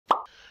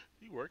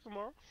You work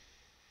tomorrow?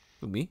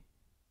 Who, me?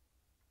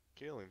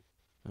 Killing.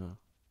 Oh.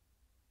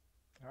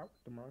 I work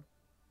tomorrow.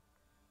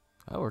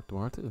 I work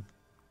tomorrow too.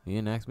 You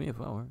didn't ask me if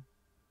I work.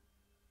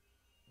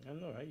 I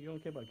don't know. You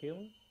don't care about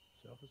killing?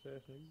 Selfish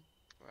ass nigga.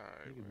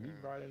 Alright, Nigga, man.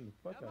 meat riding the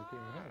fuck out of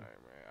killing, huh?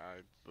 Alright, man.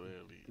 I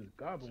literally Just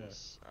gobbling.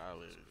 just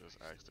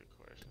asked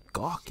a question.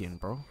 Gawking,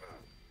 bro.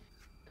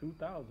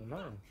 2,000, huh?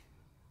 Man.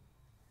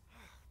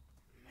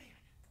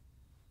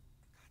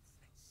 God, this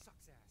thing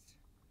sucks ass.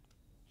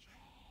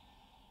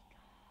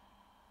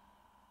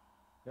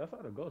 Y'all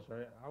saw the ghost,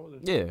 right? I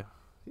wasn't. Yeah.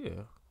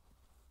 Yeah.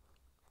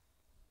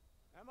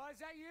 Emma, is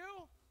that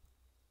you?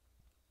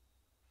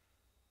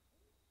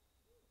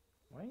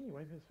 Why ain't he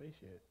wipe his face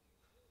yet?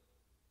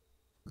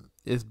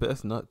 It's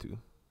best not to.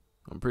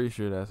 I'm pretty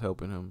sure that's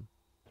helping him.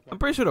 I'm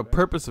pretty sure the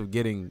purpose of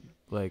getting,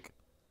 like,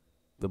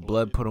 the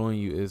blood put on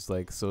you is,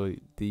 like, so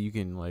that you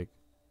can, like,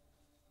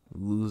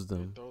 lose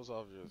them. It throws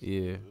off your,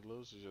 Yeah. it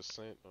loses your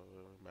scent or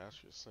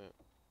master your scent.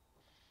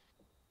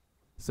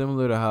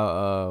 Similar to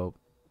how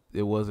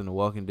it was in the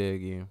Walking Dead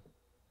game.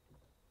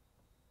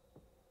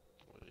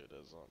 Well, yeah,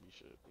 that zombie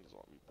shit.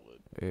 Zombie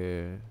blood.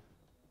 Yeah.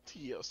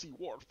 TLC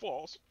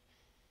waterfalls.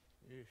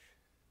 Yeesh.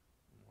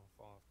 I'm gonna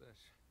fall off this.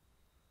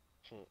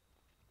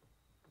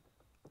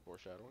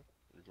 Foreshadowing.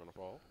 You're gonna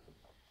fall.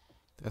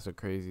 That's a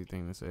crazy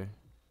thing to say.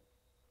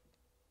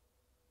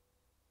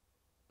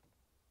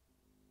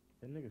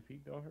 That nigga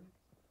feet don't hurt.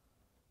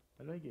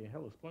 I know he getting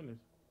hella splinters.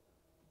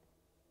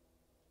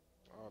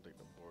 I don't think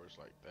the board's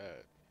like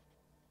that.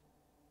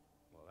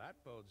 Well, that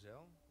bodes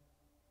ill.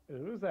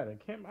 Who's that? A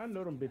camp? I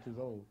know them bitches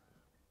old.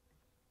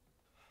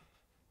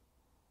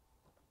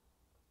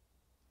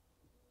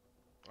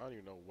 I don't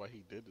even know why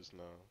he did this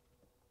now.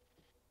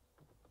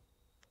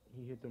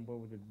 He hit them boy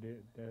with the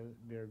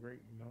they're great,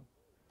 you know.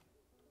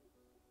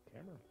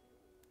 Camera.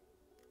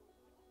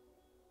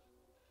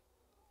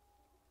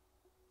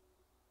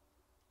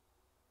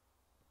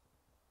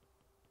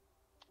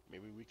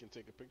 Maybe we can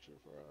take a picture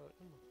for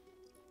Emma.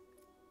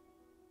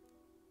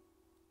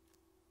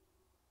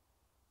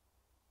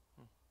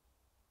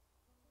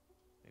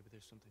 Maybe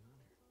there's something on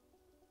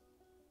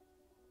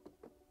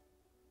here.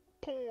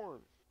 Porn.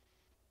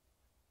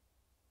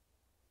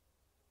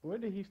 Where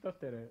did he stuff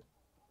that at?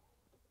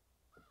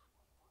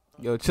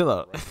 Yo, chill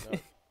out.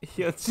 Right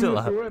Yo, chill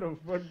out. Where the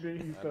fuck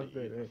did he stuff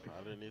that at?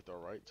 underneath the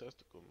right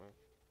testicle, man.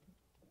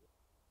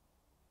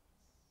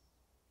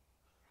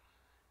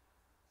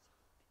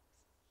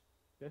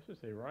 That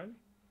should say run.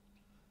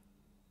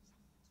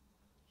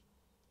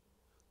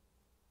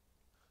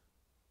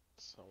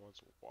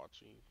 Someone's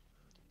watching.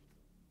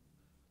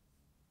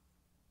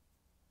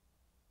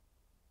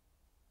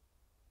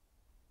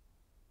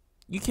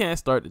 You can't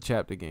start the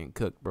chapter getting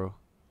cooked, bro.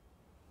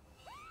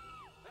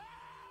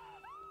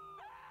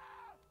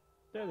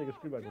 That nigga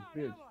scream like a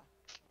bitch.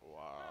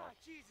 Wow.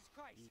 Jesus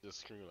Christ. You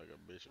just scream like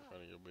a bitch in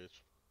front of your bitch.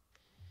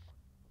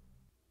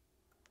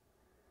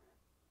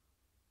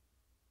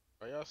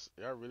 Are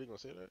y'all really gonna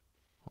say that?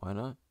 Why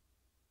not?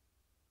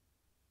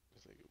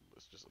 This nigga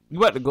was just a You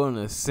about to bitch. go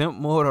into simp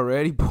mode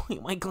already? Boy,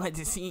 I'm glad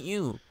to see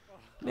you.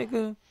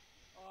 Nigga.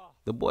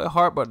 The boy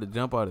heart about to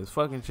jump out his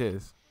fucking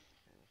chest.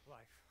 Life.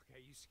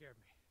 Okay, you scared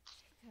me.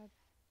 Jacob,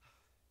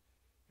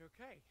 You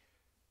okay?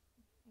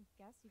 I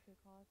guess you could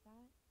call it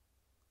that.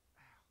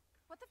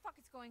 What the fuck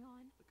is going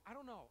on? Look, I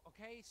don't know,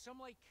 okay? Some,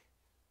 like,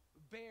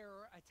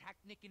 bear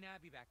attacked Nick and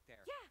Abby back there.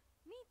 Yeah,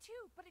 me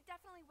too, but it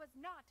definitely was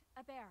not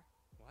a bear.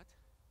 What?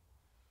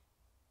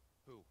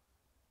 Who?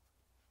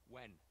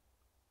 When?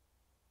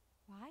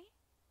 Why?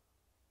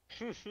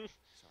 Sorry,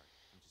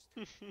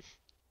 I'm just...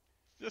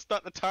 It's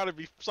not the time to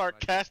be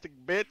sarcastic,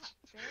 bitch.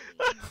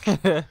 Barely.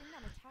 Didn't that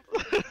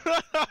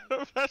attack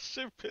me? That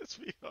shit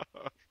pissed me off.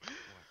 What? It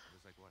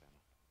was like what,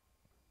 Emma?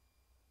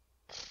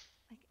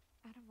 Like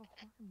out of a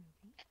horror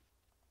movie.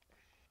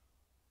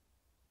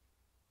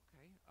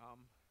 Okay,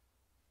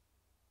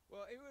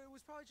 well, it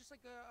was probably just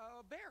like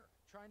a bear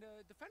trying to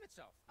defend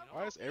itself, you know?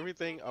 Why is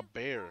everything a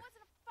bear? That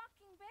wasn't a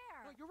fucking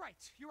bear. No, you're right.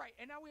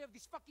 And now we have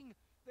these fucking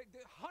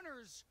the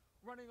hunters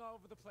running all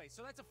over the place.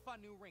 So that's a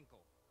fun new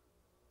wrinkle.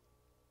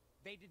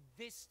 They did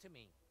this to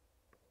me.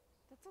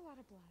 That's a lot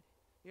of blood.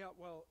 Yeah,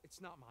 well,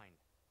 it's not mine.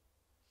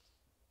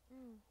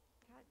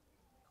 Got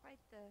quite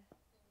the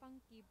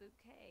funky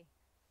bouquet.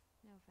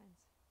 No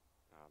offense.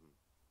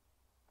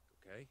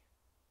 Okay.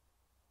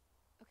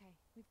 Okay,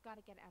 we've got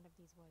to get out of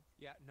these woods.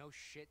 Yeah, no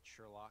shit,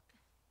 Sherlock.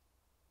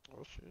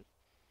 Oh shit.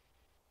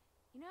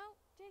 You know,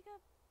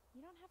 Jacob,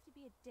 you don't have to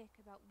be a dick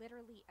about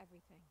literally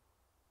everything.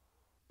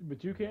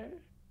 But you can?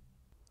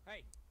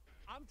 Hey,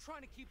 I'm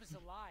trying to keep us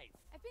alive.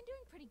 I've been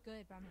doing pretty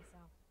good by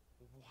myself.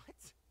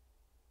 What?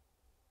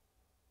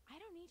 I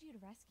don't need you to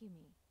rescue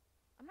me.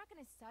 I'm not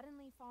gonna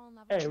suddenly fall in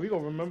love Hey, with we you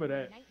gonna just remember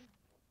because that.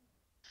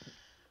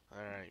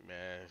 All right,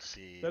 man.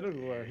 See, That is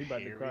what he about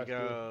to here cry we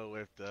go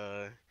with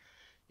the,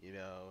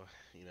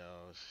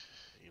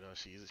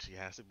 she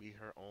has to be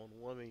her own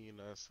woman. You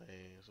know what I'm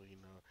saying? So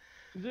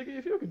Jiggy,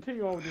 if you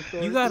continue on with this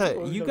story,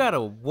 You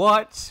gotta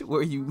watch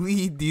where you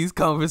lead these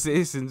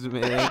conversations,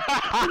 man.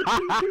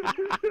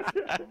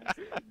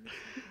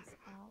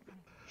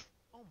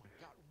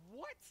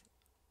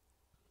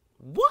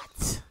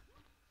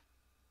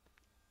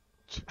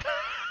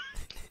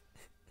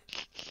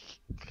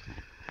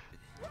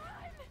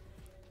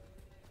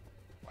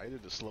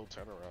 did the slow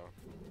turnaround.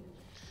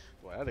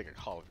 Boy, that nigga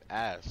called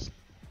ass.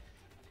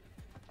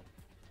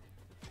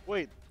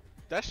 Wait,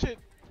 that shit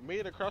made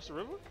it across the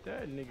river?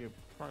 That nigga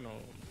front on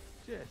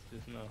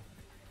just now.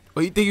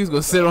 Oh, you think he was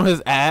gonna sit on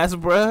his ass,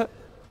 bruh?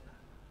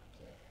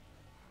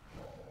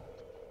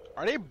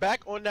 Are they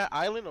back on that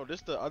island, or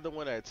this the other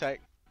one that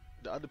attacked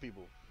the other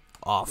people?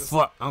 Oh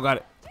fuck! I got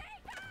it.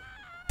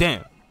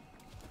 Damn.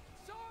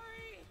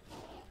 Sorry.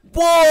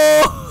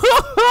 Whoa!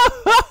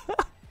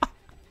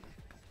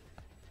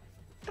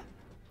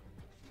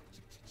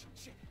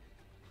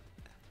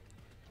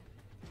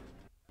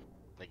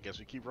 I guess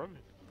we keep running.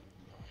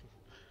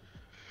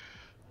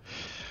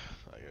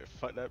 Like,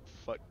 fuck that,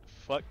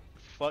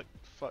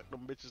 fuck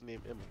them bitches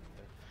named Emma.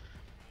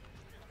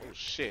 Oh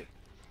shit.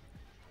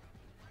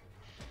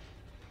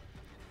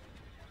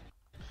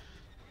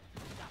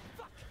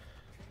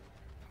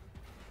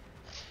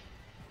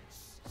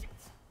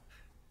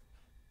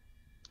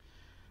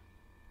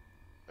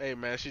 Hey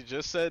man, she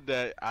just said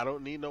that I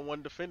don't need no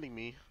one defending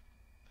me.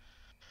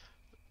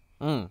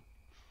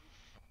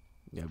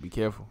 Yeah, be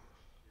careful.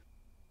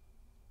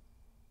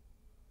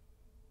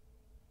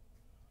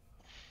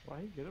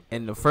 Why he get up?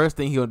 And the first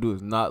thing he gonna do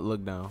is not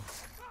look down.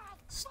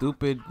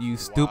 Stupid, you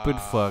stupid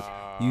fuck.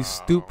 You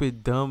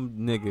stupid dumb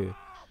nigga.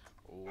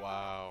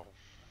 Wow.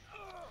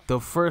 The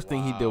first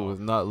thing he did Wow. was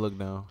not look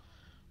down.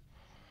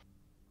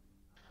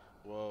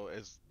 Well,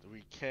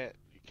 you can't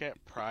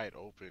pry it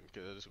open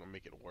because it's gonna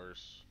make it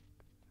worse.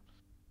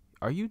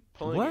 Are you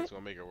Pulling what? it's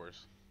gonna make it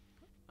worse.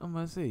 I'm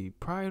gonna say,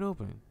 pry it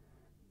open.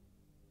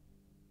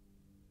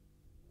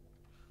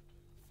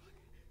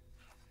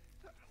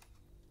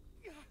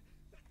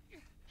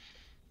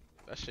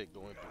 That shit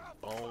going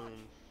through bone.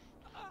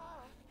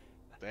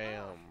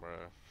 Damn,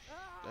 bruh.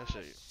 That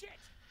shit.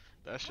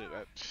 That.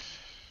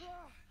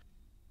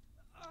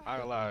 I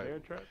ain't gonna lie. Bear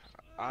traps?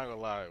 I ain't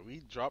gonna lie.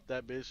 We dropped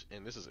that bitch,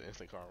 and this is an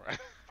instant car ride.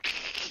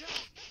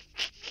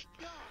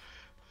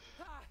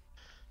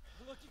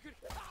 Look, you could.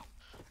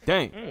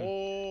 Dang.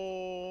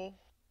 Oh.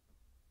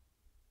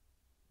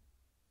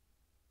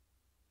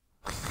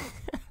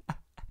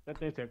 That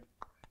thing said,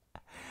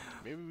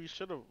 Maybe we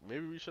should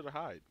have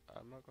hide.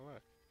 I'm not gonna lie.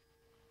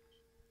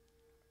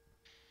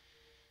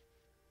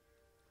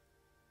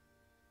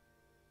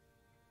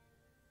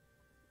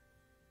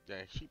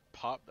 Dang, she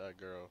popped that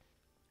girl.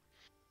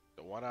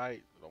 The one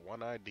eye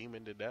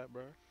demon did that,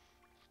 bro.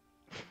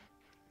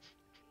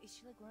 Is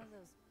she like one of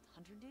those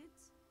hunter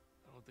dudes?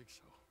 I don't think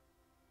so.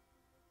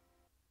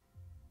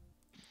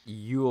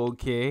 You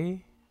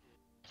okay?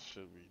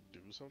 Should we do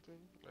something?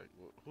 Like,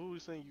 who are we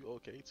saying you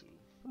okay to?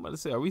 I'm about to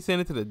say, are we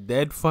sending it to the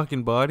dead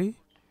fucking body?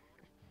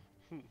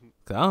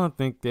 Cause I don't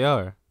think they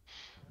are.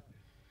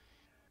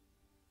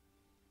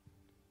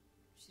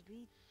 Should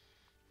we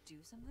do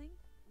something?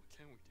 What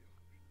can we do?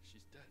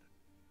 She's dead.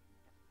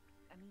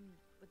 I mean,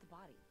 with the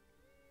body.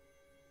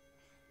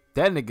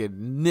 That nigga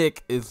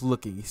Nick is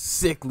looking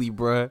sickly,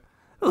 bruh.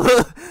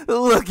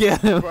 Look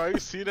at him. Bro, you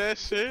see that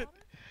shit?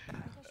 I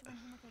thought she went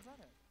home with her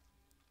brother.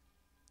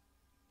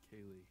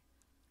 Kaylee.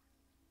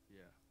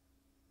 Yeah.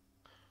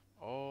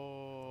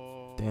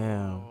 Oh.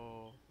 Damn.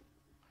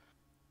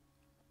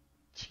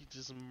 She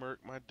just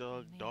murked my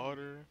dog Man.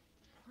 daughter.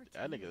 Poor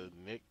That Kaylee. nigga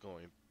Nick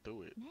going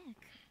through it. Nick.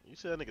 You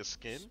see that nigga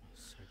skin?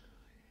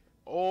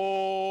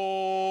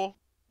 Oh.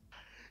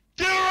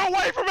 Get her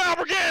away from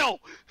Abigail!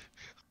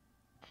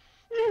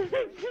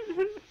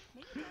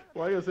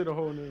 why you say the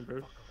whole name, bro?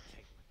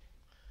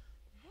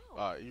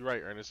 Whoa. You're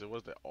right, Ernest. It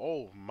was that.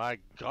 Oh my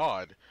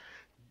God!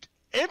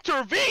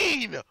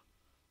 Intervene! Nick,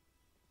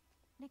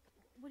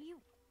 what do you...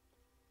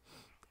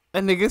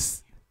 That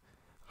nigga's.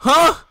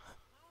 Huh?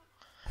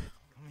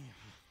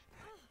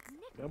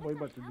 Nick, That what boy the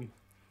about to hell? be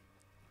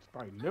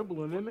start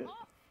nibbling in it.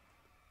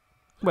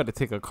 I'm about to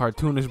take a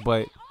cartoonish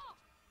bite.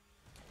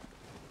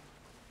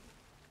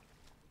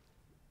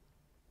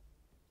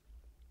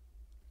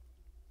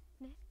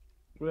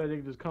 Where that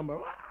nigga just come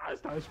up,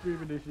 start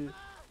screaming this shit.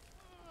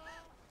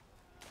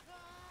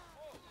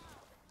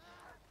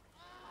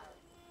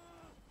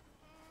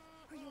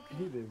 Are you okay?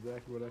 He did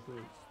exactly what I said. I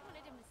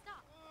wanted him to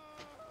stop.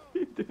 He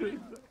did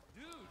exactly.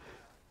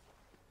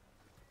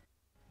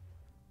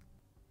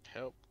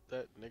 Help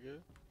that nigga.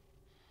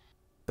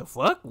 The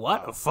fuck?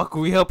 Why the fuck are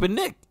we helping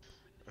Nick?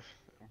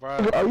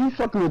 Bruh, Are you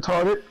fucking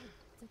retarded? It's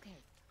okay.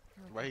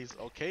 but he's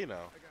okay now. I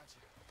got you.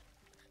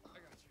 I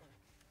got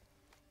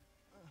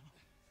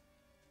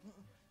you.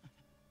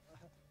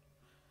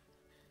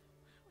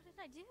 What did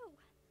I do?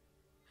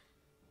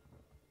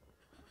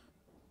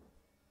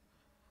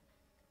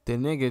 The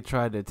nigga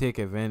tried to take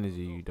advantage of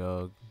you,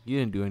 dog. You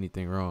didn't do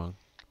anything wrong.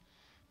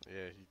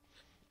 Yeah,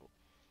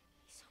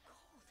 He's so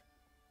cold.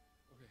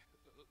 Okay,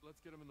 let's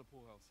get him in the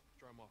pool house.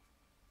 Dry him off.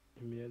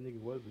 I mean, that nigga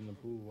was in the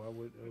pool. Why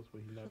would else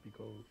would he not be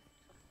cold?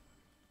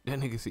 That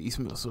nigga said you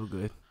smell so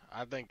good.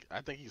 I think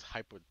he's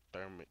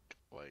hypothermic,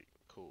 like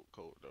cold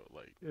though,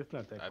 like. It's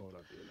not that I- cold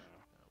out there now.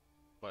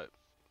 But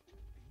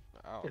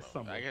I don't It's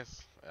know. summer. I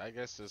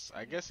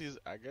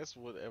guess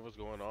whatever's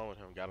going on with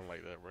him got him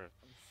like that, bro.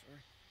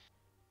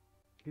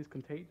 He's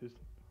contagious.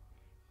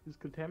 It's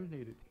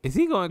contaminated. Is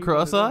he going He one of them.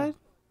 cross-eyed?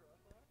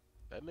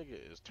 That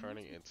nigga is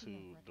turning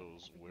into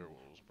those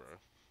werewolves, bro.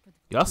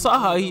 Y'all saw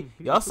how he,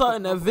 He y'all took saw a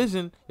in that photo.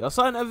 vision. Y'all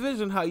saw in that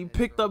vision how he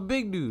picked up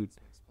big dude.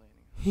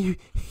 Explaining.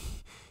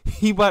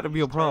 He about to be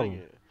a He's turning problem.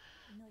 it.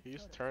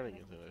 He's turning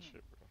into that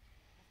shit, bro.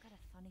 I've got a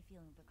funny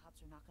feeling the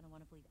cops are not going to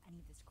want to believe any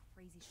of this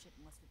crazy shit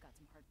unless we've got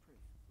some hard proof.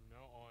 From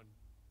now on,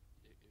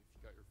 if you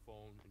got your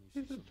phone and you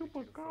He's see a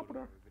somebody take a photo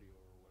chupacabra. or a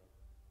video or whatever,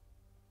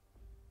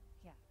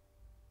 Yeah.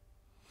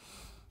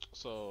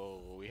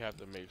 So we have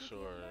to make You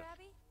sure there,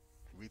 Abby?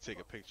 we take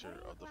a picture Why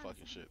don't of you the look around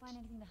fucking and see if you shits. can find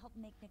anything to help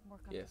make Nick more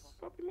Yes.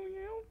 comfortable? Puppy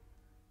Lil.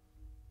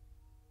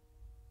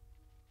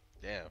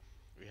 Damn,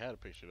 we had a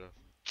picture though.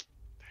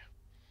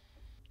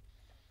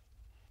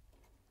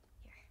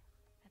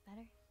 That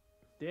better?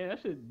 Damn,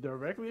 that shit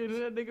directly into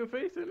that nigga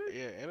face, isn't it?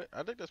 Yeah, and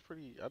I think that's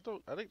pretty. I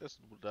think that's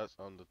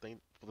on the thing.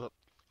 All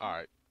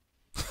right.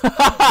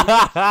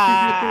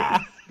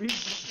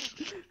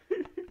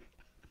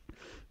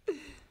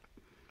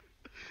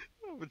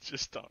 I would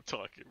just stop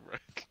talking, bro.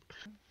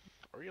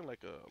 Are we in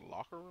like a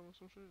locker room or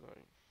some shit? Like,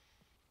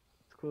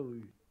 It's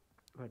clearly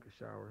like a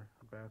shower,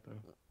 a bathroom.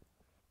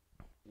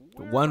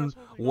 where am I One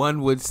supposed to go?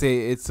 one would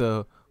say it's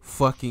a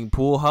fucking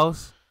pool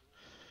house.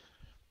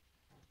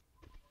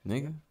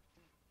 Nigga.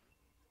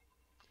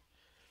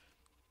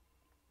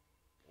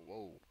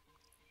 Whoa.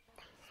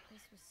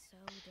 This was so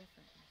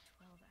different like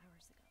 12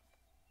 hours ago.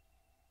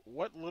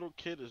 What little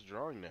kid is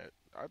drawing that?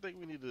 I think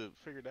we need to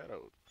figure that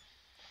out.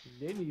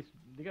 They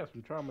got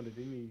some trauma that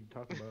they need to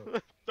talk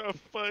about. The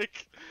fuck?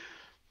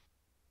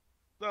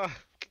 Nah.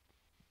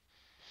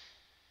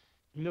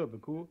 You know what'd be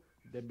cool?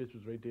 That bitch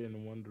was right there in the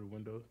one of the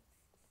windows.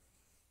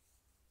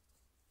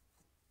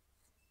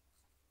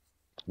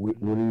 What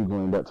are you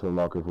going back to the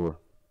locker for?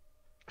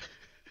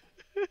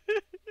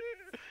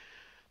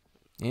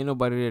 Ain't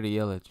nobody there to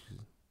yell at you.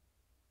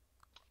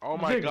 Oh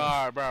my Nigga.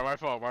 god, bro. My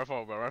fault, bro.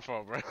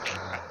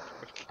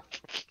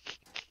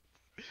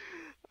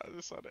 I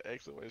just saw the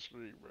X on my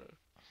screen, bro. Is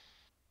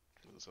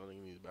there something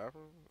in these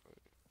bathrooms?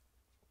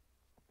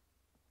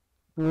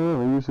 Yeah,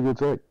 maybe you should go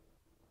check.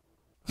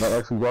 Not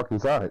actually walk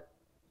inside.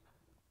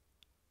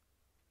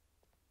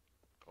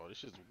 Oh, this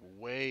shit's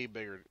way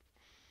bigger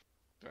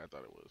than I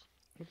thought it was.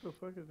 What the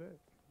fuck is that?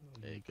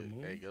 Hey, The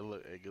moon? good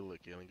look. Hey, good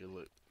look, Yellen. Good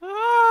look.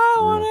 I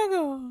wanna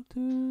go to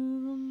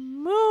the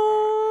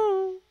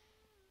moon.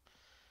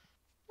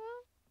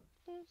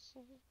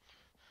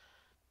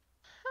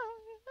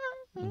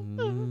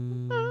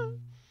 Mm.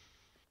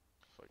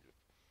 Fuck it.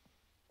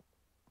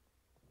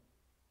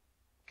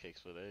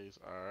 Cakes for days.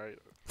 Alright.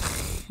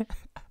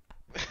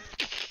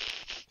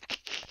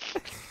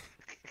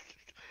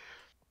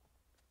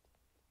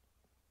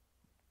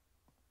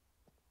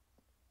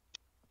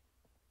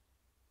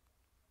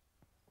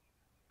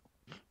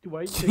 Dude,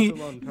 why you take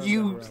so long to turn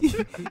you, back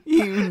around?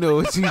 you know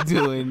what you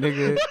doing,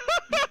 nigga.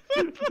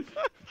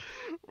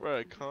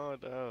 Bro, calm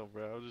down,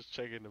 bro. I was just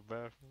checking the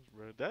bathrooms,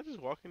 bro. Did I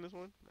just walk in this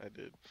one? I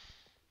did.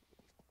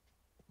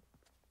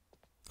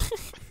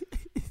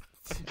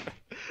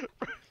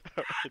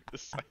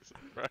 Indecisive,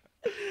 bro.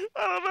 I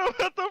don't know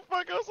what the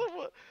fuck else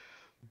I'm.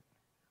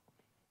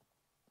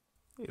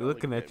 He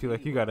looking at you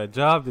like you got a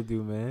job to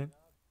do, man.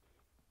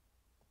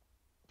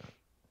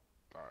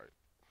 Alright.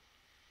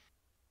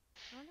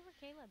 I wonder where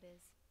Caleb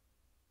is.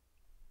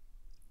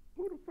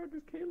 Who the fuck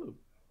is Caleb?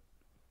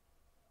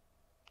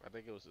 I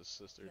think it was his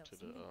sister Yo, to the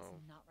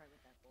something's not right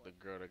with that boy. the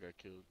girl that got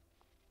killed.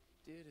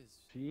 dude is.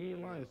 She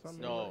ain't lying.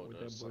 Something No, ain't right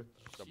with that boy.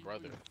 the She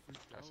brother. really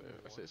freaked I out said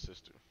when I said one-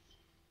 sister.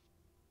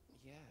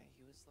 Yeah,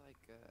 he was like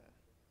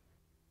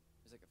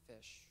a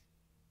fish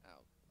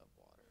out of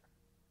water.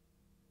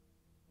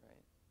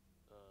 Right?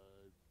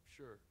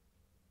 Sure.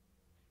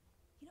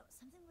 You know,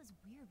 something was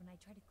weird when I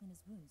tried to clean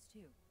his wounds,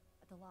 too,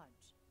 at the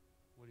lodge.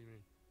 What do you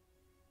mean?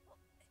 Well,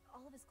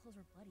 all of his clothes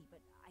were bloody, but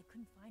I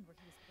couldn't find where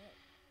he was bit,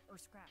 or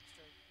scratched,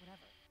 or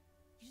whatever.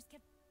 He just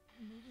kept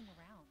moving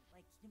around,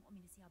 like he didn't want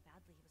me to see how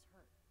badly he was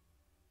hurt.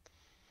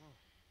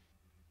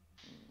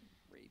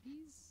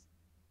 Rabies?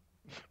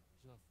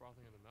 He's not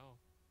frothing at the mouth.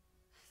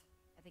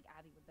 I think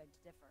Abby would beg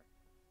to differ.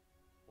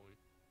 Point.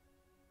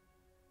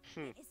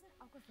 Isn't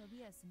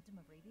aquaphobia a symptom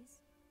of rabies?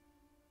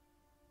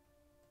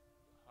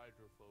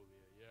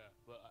 Hydrophobia, yeah.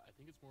 But I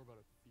think it's more about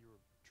a fear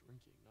of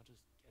drinking, not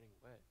just getting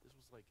wet. This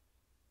was like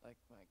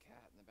my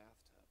cat in the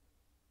bathtub.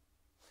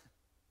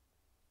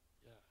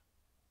 Yeah.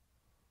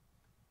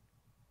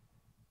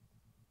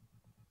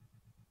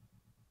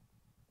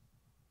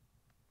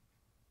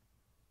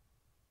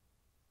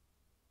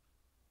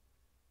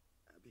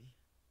 Abby,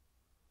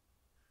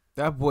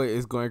 That boy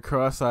is going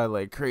cross-eyed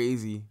like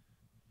crazy. can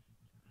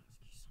I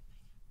ask you something?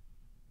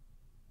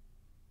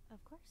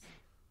 Of course.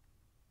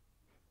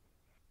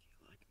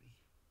 Do you like me?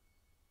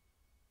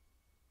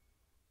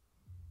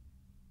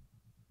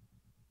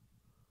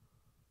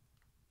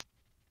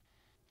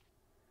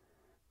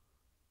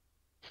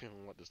 I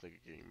don't want this nigga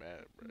getting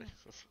mad, bro.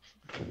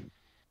 Please,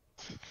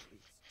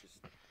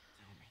 just tell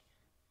me.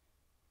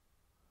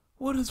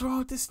 What is wrong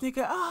with this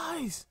nigga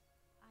eyes?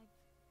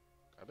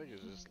 I think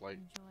it's just like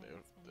Enjoy the spending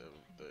time the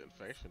with you.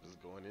 infection is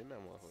going in that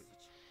motherfucker.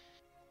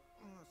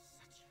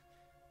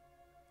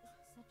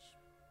 Such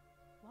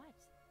what?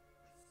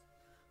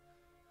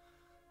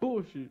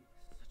 Bullshit.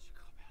 Such a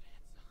cop-out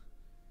answer.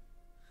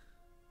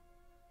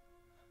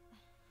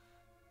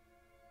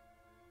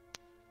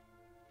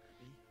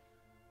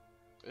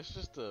 Abby, It's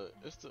just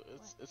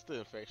it's the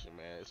infection,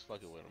 man. It's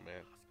fucking with him, man.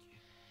 ask you.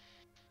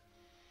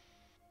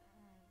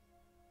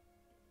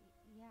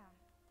 Yeah.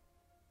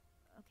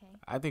 Okay.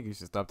 I think you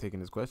should stop taking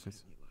his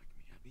questions. You like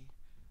me, Abby?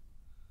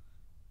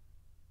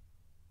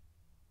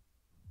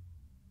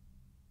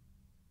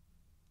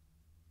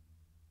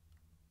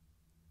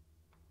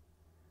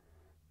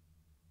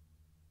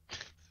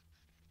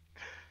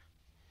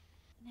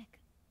 Nick,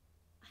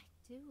 I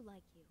do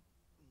like you.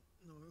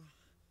 No,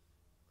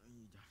 you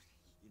don't.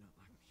 You don't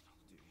like me at all,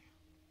 do you?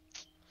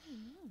 What do you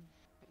mean?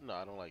 No,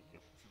 I don't like you.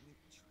 Tell me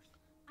the truth.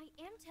 I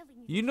am telling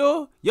you. You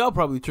know, y'all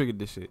probably triggered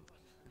this shit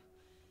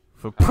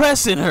for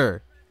pressing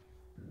her.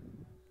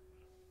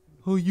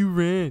 Oh, you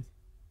ran.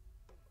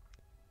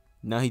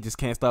 Now he just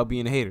can't stop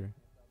being a hater.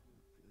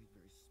 Really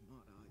very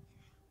smart, aren't you?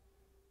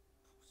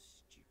 Poor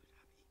stupid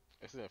Abby.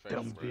 It's the infection,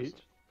 Dumb bro. bitch.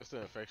 It's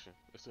the infection.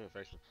 It's the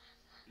infection.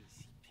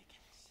 Easy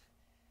pickings.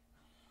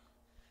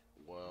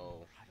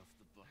 Well, Right off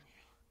the bone.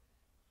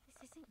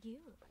 This isn't you.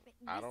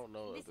 I don't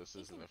know if this is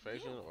an isn't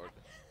infection you. or.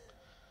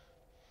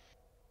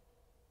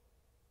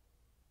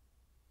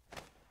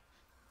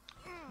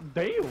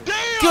 Damn.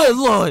 Good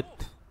lord.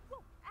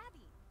 Whoa,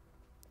 Abby.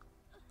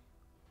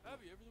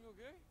 Abby, everything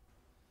okay?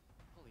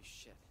 Holy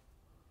shit.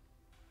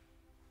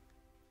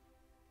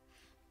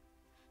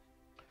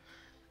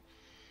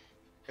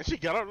 And she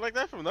got up like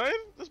that from nothing?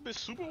 This bitch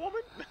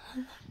Superwoman?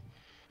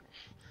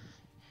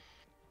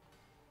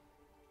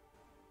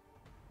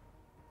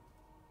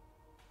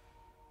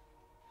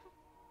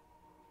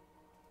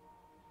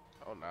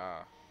 Oh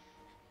nah.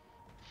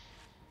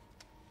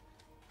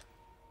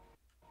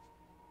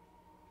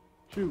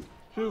 Shoot.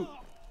 Shoot.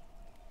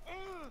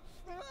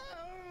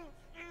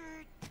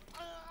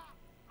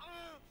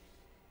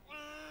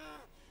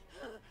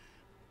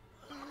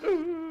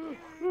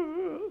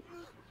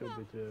 Your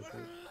bitch ass.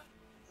 Bitch.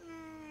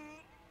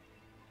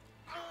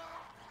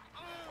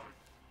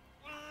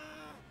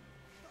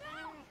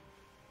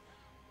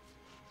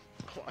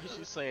 Why is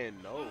she saying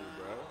no,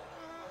 bro?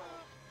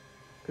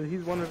 Cause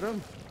he's one of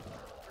them.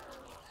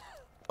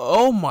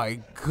 Oh my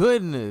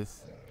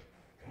goodness.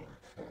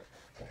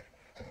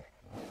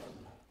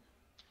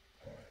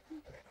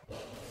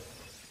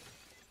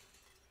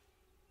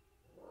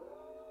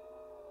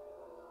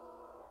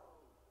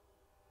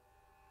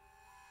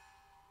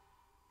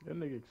 That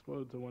nigga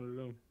exploded to one of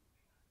them.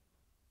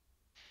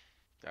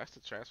 That's the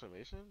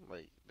transformation?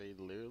 Like, they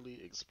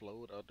literally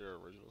explode out their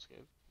original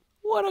skin?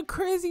 What a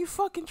crazy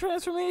fucking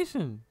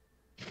transformation.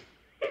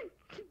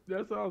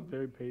 That sounds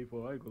very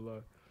painful. I ain't gonna lie.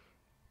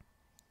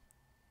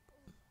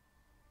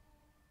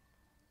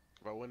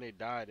 But when they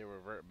die, they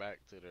revert back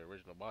to their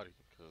original body.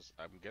 Because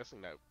I'm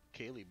guessing that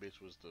Kaylee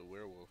bitch was the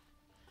werewolf.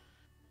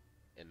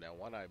 And that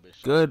one-eye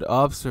bitch. Good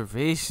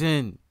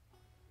observation.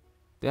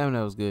 Damn,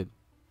 that was good.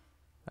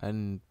 I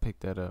didn't pick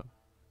that up.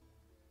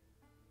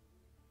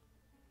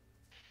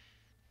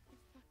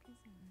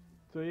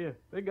 So yeah,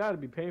 they gotta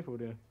be painful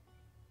then.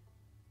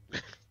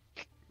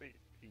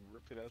 He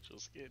ripping out your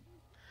skin.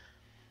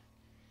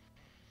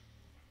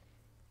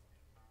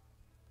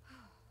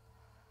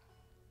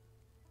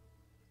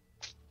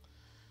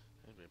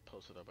 They've been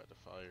posted up at the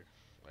fire.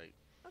 Like,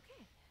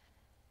 Okay.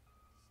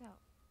 So,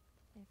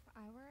 if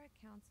I were a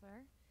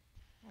counselor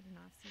at an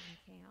off-season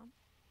camp,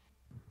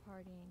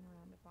 partying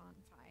around a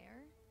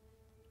bonfire,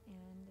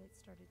 and it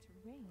started to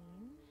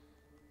rain,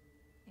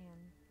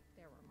 and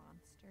there were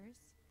monsters,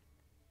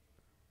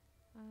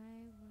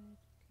 I would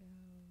go to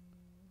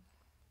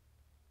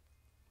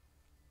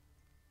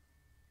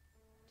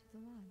the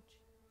lodge.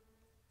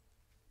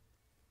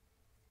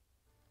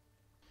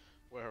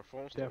 where her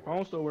phone still That phone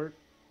works. still work.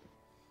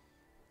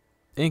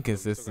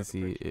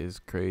 Inconsistency picture. is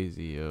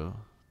crazy, yo.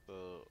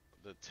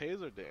 The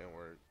taser didn't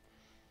work.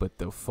 But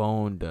the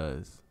phone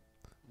does.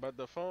 But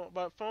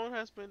phone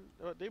has been.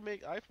 They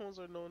make iPhones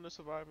are known to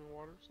survive in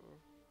water. So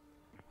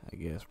I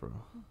guess, bro.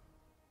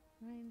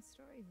 Ryan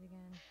stories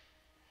again.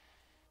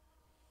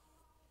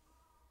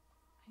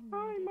 I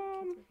Hi, knew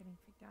Mom. kids were getting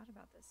freaked out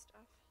about this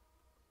stuff.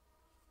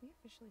 We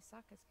officially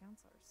suck as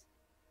counselors.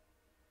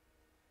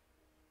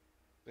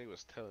 they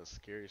was telling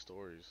scary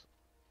stories.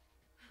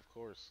 Of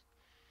course.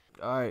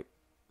 Alright.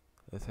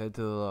 Let's head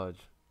to the lodge.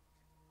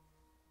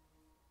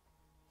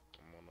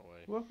 I'm on the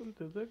way. Welcome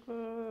to the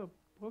club.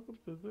 Welcome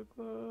to the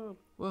club.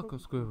 Welcome,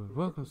 Squidward.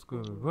 Welcome,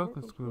 Squidward.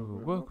 Welcome,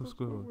 Squidward. Welcome,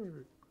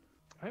 Squidward.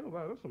 I ain't gonna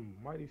lie, there's some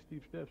mighty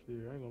steep steps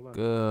there. I ain't gonna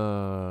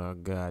lie.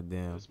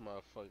 Goddamn. This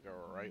motherfucker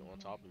right on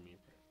top of me.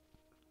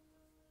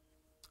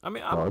 I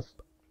mean, Pause.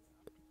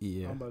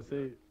 yeah. I'm about to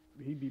say,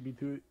 he beat me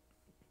to it.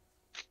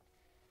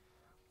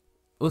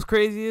 What's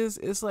crazy is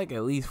it's like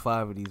at least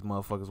 5 of these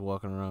motherfuckers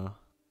walking around.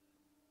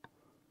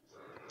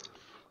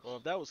 Well,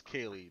 if that was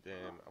Kaylee, then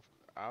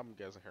I'm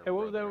guessing her. Hey,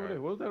 what was that brother, over there?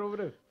 right? What was that over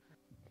there?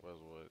 Was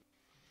what?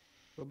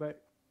 Go back.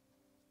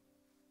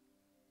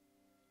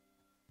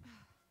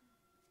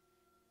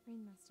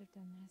 Rain must have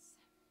done this.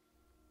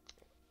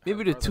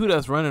 Maybe the two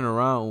that's running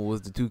around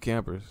was the two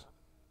campers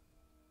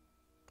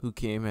who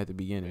came at the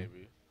beginning.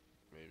 Maybe,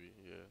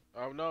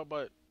 yeah. No,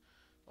 but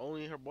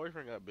only her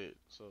boyfriend got bit,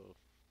 so.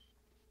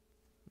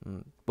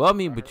 Well, I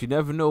mean, but you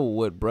never know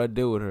what Brad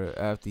did with her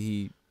after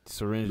he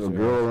syringed The her.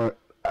 girl,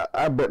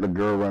 I bet the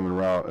girl running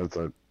around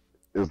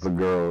is the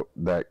girl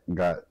that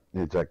got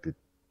injected.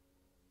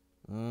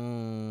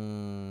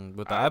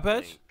 With the eye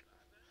patch?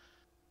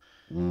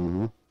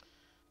 Mm-hmm.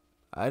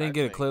 I didn't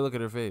get a clear look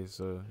at her face,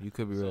 so you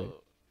could be right.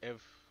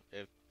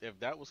 If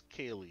that was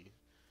Kaylee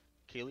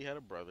had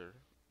a brother.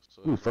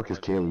 So Who the fuck is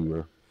Kaylee,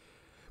 bro?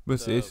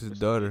 Mr. H's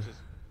daughter.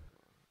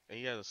 And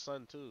he has a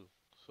son too.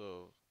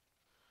 So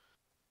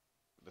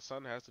the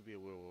son has to be a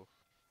werewolf.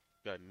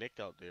 You got Nick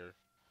out there.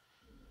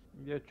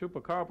 Yeah,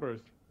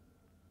 chupacabras.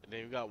 And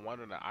then you got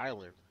one on the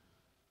island.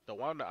 The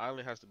one on the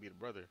island has to be the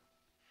brother.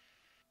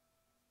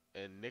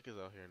 And Nick is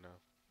out here now.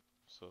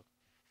 So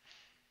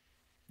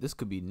this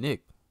could be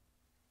Nick.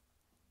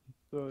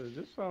 So does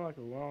this sound like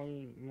a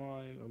long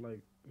line of like,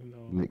 you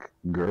know? Nick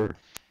Gurr.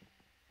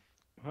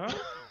 Huh?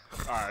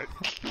 Alright.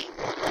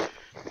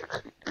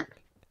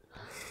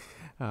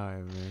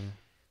 Alright, man.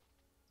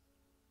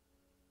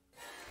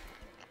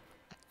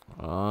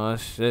 Oh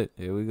shit,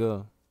 here we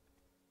go.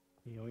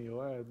 He on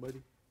your ass,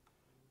 buddy.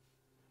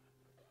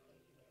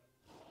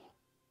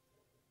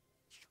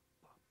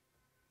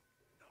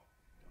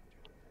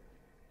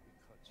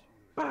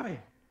 Bobby!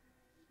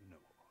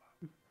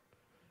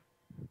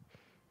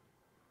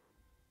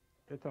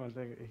 Every time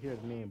I hear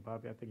his name,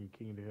 Bobby, I think of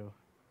King of the Hill.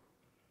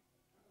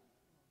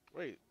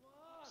 Wait,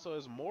 so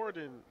it's more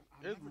than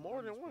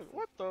one.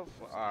 What the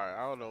Alright, I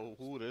don't know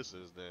who this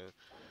is then.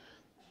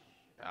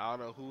 I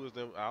don't know who's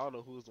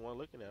the one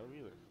looking at him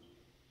either.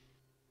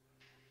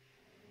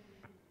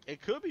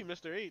 It could be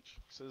Mr. H.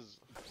 Says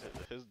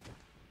his.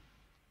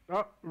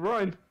 Oh,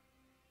 run!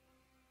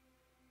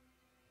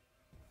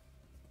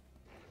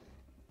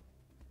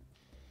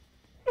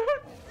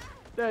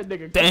 That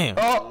nigga. Damn.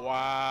 Oh.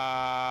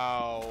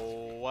 Wow.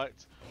 What?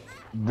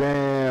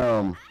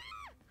 Damn.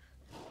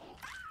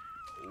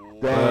 Wow.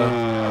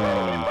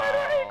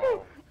 Damn.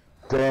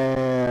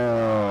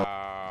 Damn.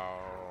 Wow.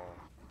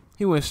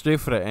 He went straight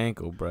for the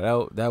ankle,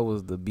 bro. That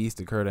was the beast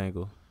of Kurt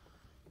ankle.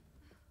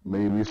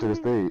 Maybe you should have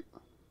stayed.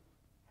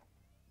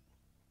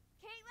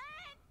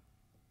 Caitlin!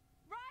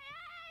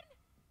 Ryan!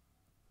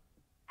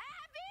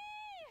 Abby!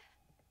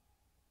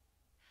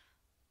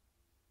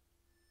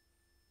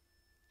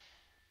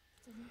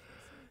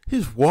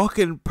 He's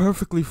walking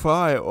perfectly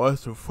fine on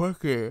some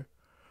fucking.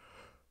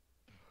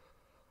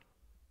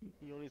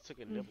 He only took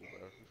a nibble,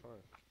 bro. He's fine.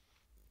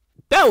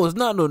 That was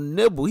not no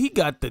nibble. He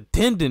got the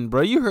tendon,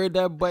 bro. You heard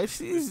that bite?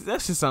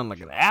 That shit sound like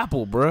an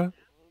apple, bro.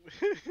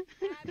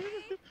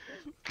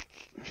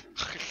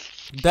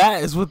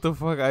 That is what the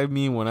fuck I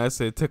mean when I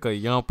say took a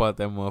yump out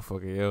that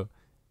motherfucker, yo.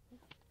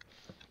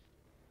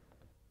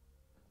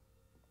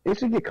 It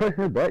should get cut in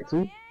her back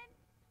too.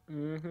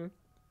 Mm-hmm.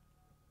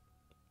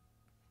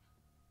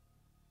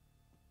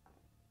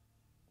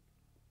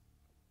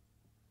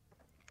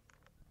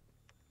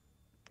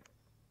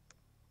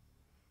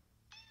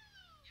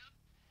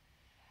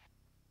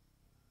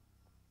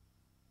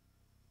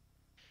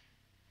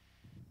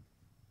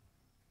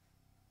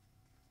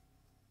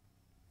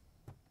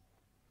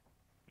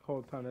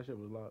 Whole time that shit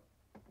was locked.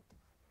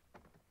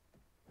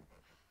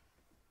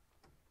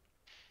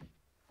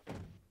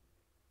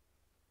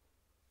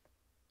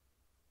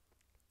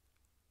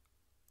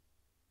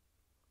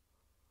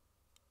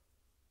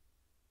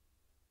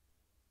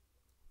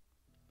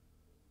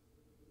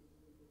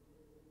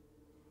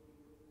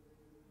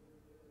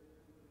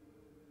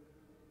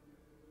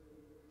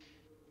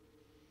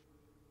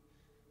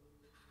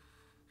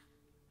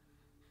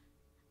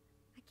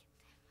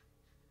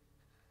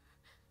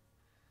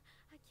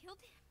 I killed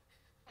him.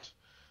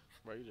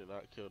 Bro, you did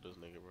not kill this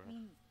nigga, bro. I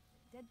mean,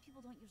 dead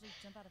people don't usually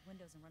jump out of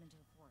windows and run into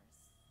the forest.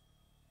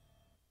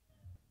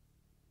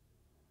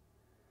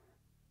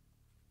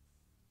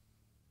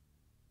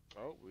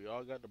 Oh, we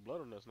all got the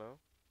blood on us now.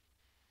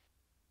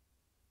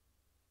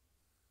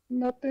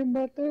 Nothing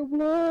but the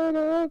blood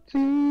of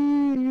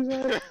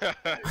Jesus.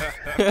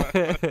 He was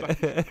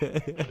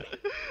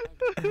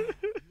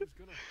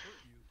gonna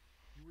hurt you.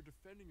 You were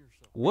defending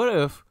yourself.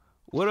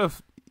 What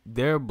if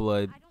their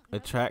blood I don't know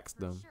attracts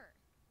for them sure.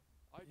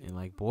 I did. and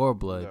like boar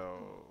blood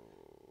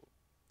No.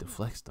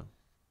 deflects them?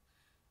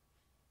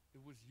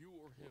 It was you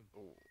or him.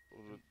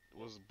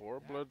 Was boar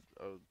blood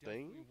a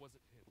thing Definitely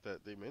wasn't him.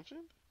 that they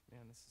mentioned?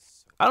 Man, this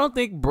is so. I don't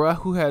think bruh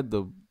who had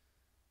the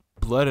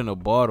blood in a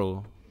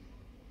bottle.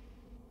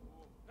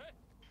 Hey!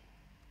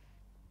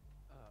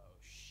 Oh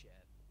shit.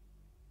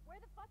 Where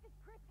the fuck is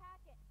Chris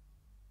Hackett?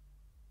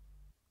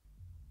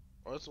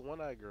 Oh, it's a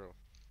one-eyed girl.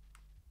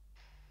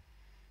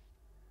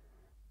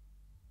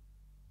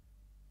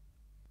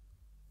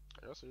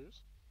 Are y'all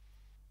serious?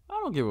 I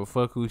don't give a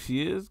fuck who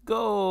she is.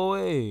 Go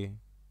away.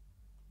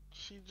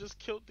 She just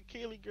killed the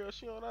Kaylee girl.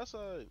 She on our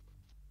side.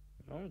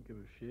 I don't give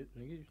a shit,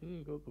 nigga. You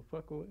need to go the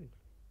fuck away.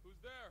 Who's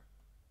there?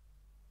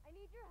 I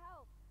need your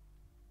help.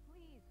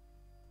 Please.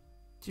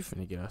 You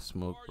finna get out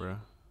smoke, bro.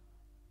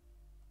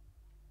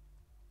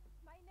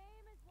 My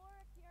name is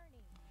Laura Kearney.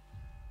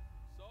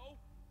 So?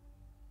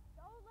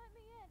 So let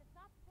me in. It's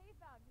not safe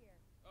out here.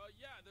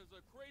 Yeah, there's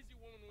a crazy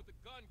woman with a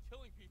gun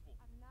killing people.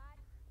 I'm not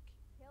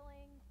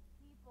killing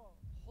people.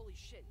 Holy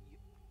shit,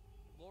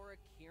 Laura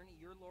Kearney?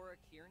 You're Laura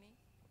Kearney?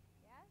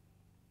 Yes?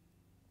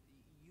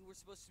 You were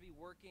supposed to be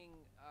working,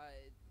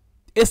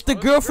 It's the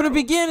girl from the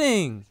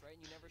beginning. right?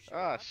 You never showed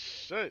up.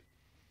 Shit.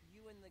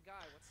 You and the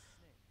guy, what's his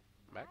name?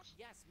 Max?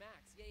 Yes, Max.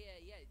 Yeah.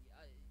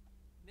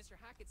 Mr.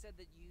 Hackett said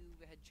that you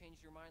had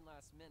changed your mind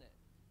last minute.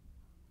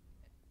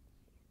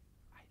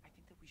 I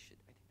think that we should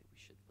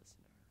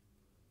listen to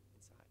her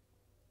inside.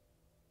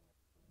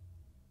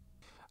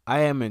 I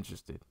am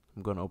interested.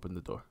 I'm gonna open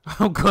the door.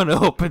 I'm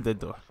gonna open the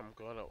door. I'm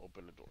gonna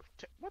open the door.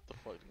 What the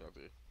fuck did I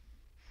do?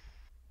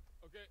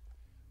 Okay.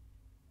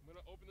 I'm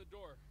gonna open the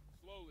door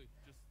slowly.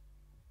 Just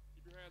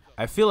keep your hands up.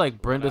 I feel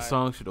like Brenda's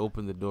song should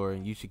open the door,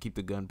 and you should keep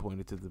the gun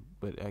pointed to the.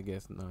 But I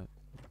guess not.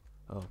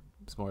 Oh,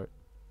 smart.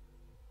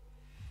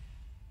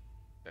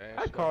 Damn,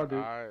 I called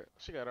it.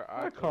 She got her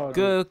I eye. called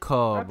Good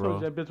call, I told bro. you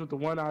that bitch with the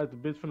one eye is the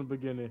bitch from the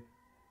beginning.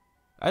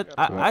 I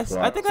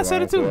think I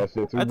said it too.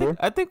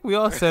 I think we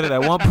all said it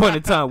at one point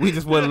in time. We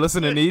just wasn't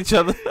listening to each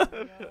other.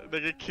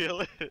 Nigga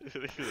kill it.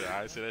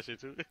 I said that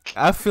shit too.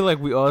 I feel like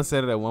we all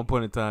said it at one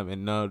point in time,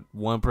 and not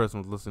one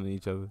person was listening to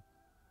each other.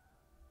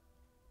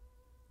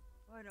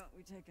 Why don't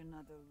we take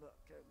another look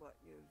at what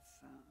you've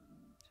found?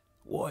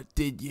 What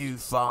did you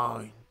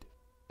find?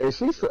 Hey,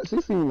 she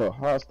seemed a little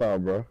hostile,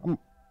 bro.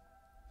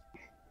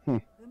 The moon.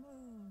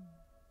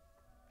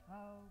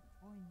 How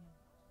poignant.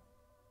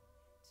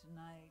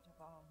 Tonight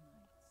of all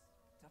nights,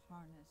 to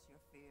harness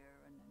your fear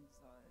and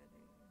anxiety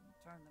and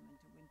turn them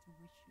into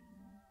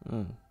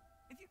intuition.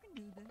 If you can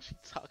do this, She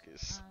talking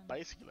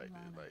spicy like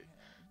this, like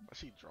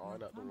she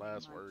drawing up the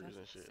last words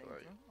and shit.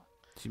 Like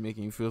She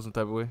making you feel some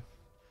type of way?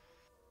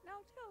 now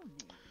tell me,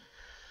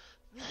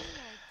 would you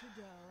like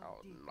to delve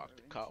I'll knock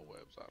the deeper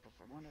cobwebs into out of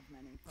her. one of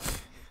many possible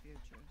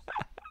futures?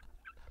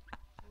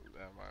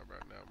 Never mind, bro.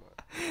 Never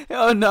mind.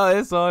 Oh no,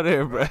 it's all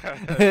there, bro.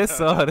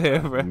 It's all there,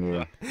 bro.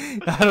 Yeah.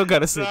 I don't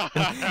gotta say.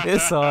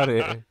 It's all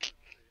there.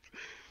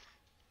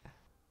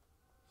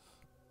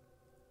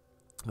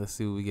 Let's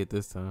see what we get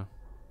this time.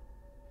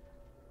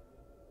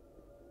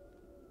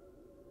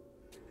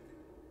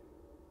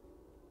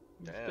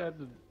 You Damn. stabbed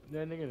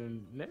that nigga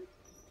in the neck?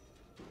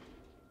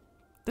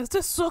 Does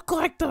this look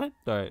like that?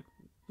 All right.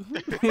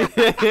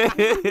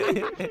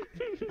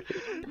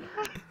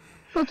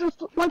 It's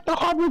just like the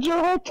Harbinger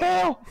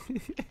Hotel.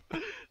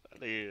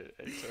 Nigga,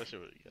 that shit,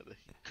 you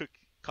gotta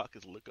cock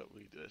his look up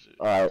when he do that shit.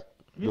 All right,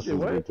 You this said is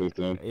what? good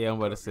tasting. Yeah, I'm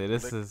about to say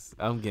this is.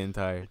 I'm getting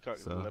tired. He cocked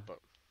his So lip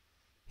up.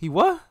 he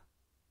what?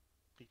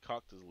 He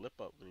cocked his lip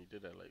up when he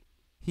did that. Like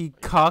He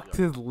cocked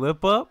his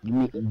lip up?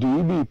 Do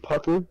you mean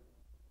pucker?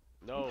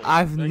 no.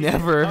 I've nigga, he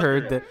never said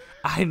heard pucker. that.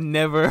 I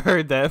never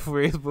heard that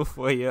phrase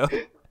before, yo.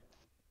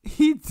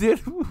 He did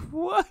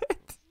what?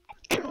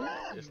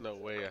 There's no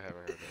way I haven't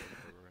heard that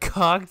before.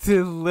 Cocked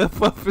his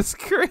lip up is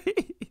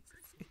crazy.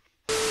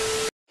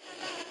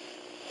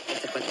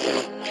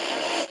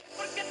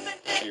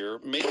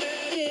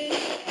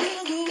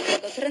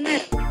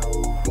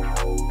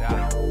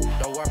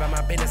 Don't worry about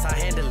my business, I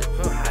handle it.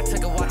 I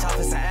took a watch off,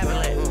 it's an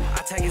avalanche.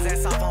 I take his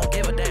ass off, I don't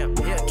give a damn.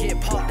 Yeah,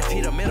 get parked if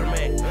he the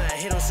middleman. I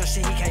hit on some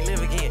shit, he can't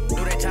live again. Do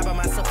that job by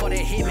myself for that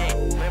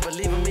hitman. Man,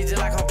 believe in me just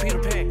like I'm Peter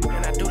Pan.